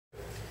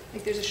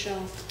Like there's a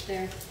shell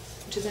there,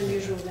 which is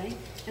unusual, right?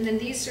 And then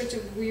these sorts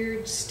of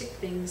weird stick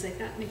things, like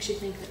that makes you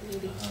think that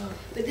maybe.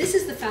 But this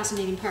is the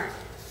fascinating part.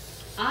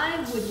 I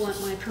would want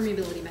my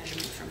permeability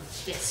measurement from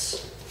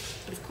this.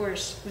 But of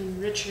course,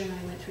 when Richard and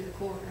I went through the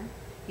core,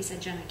 he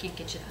said, Jen, I can't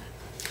get you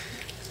that.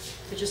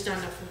 It's just not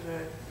enough of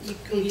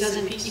a It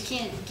doesn't, you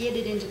can't get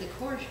it into the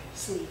core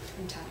sleeve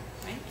in time,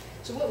 right?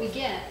 So what we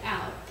get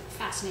out,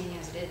 fascinating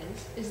as it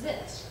is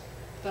this.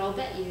 But I'll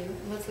bet you,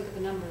 let's look at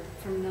the number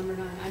from number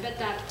 9. I bet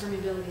that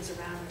permeability is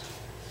around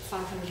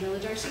 500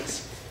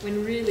 millidarcies,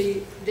 when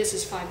really this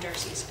is 5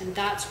 darcies. And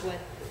that's what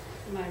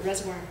my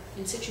reservoir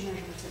in situ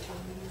measurements are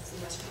telling me is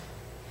the reservoir.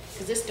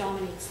 Because this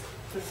dominates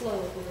the flow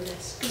over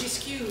this. Because you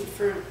skew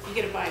for, you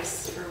get a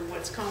bias for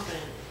what's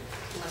confident,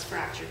 less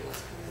fractured,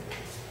 less permeable.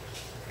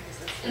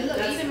 And look,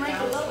 even right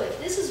below it,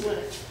 this is what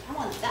I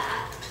want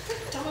that.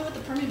 Tell me what the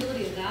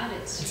permeability of that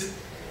is.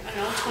 I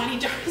don't know, 20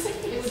 darcies.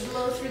 It would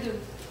blow through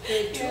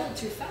the tool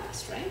too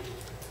fast, right?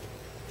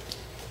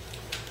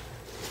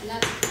 And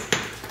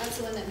that's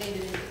the one that made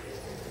it in.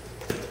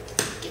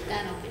 Get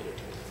that on video.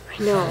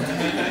 I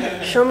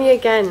know. Show me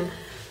again.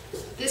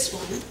 This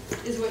one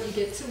is what you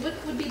get. So what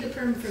would be the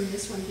perm from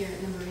this one here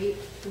at number 8,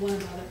 the one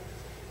above it?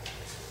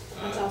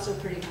 That's also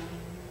pretty high.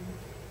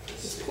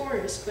 It's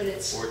porous, but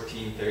it's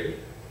 1430.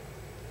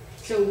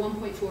 So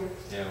 1.4.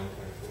 Yeah, 1.4.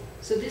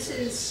 So this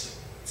is,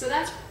 so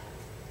that's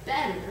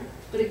better,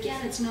 but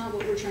again, it's not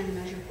what we're trying to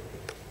measure.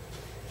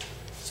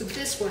 So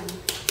this one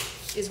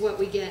is what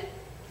we get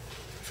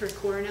for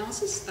core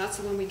analysis. That's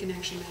the one we can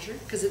actually measure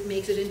because it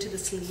makes it into the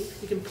sleeve.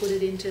 You can put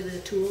it into the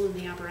tool and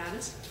the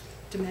apparatus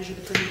to measure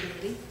the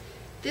permeability.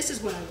 This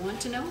is what I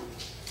want to know,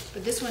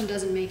 but this one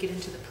doesn't make it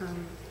into the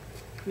perm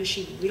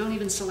machine. We don't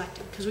even select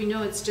it because we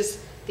know it's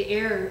just the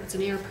air, it's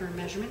an air perm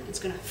measurement. It's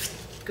going to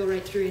go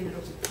right through and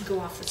it'll go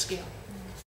off the scale.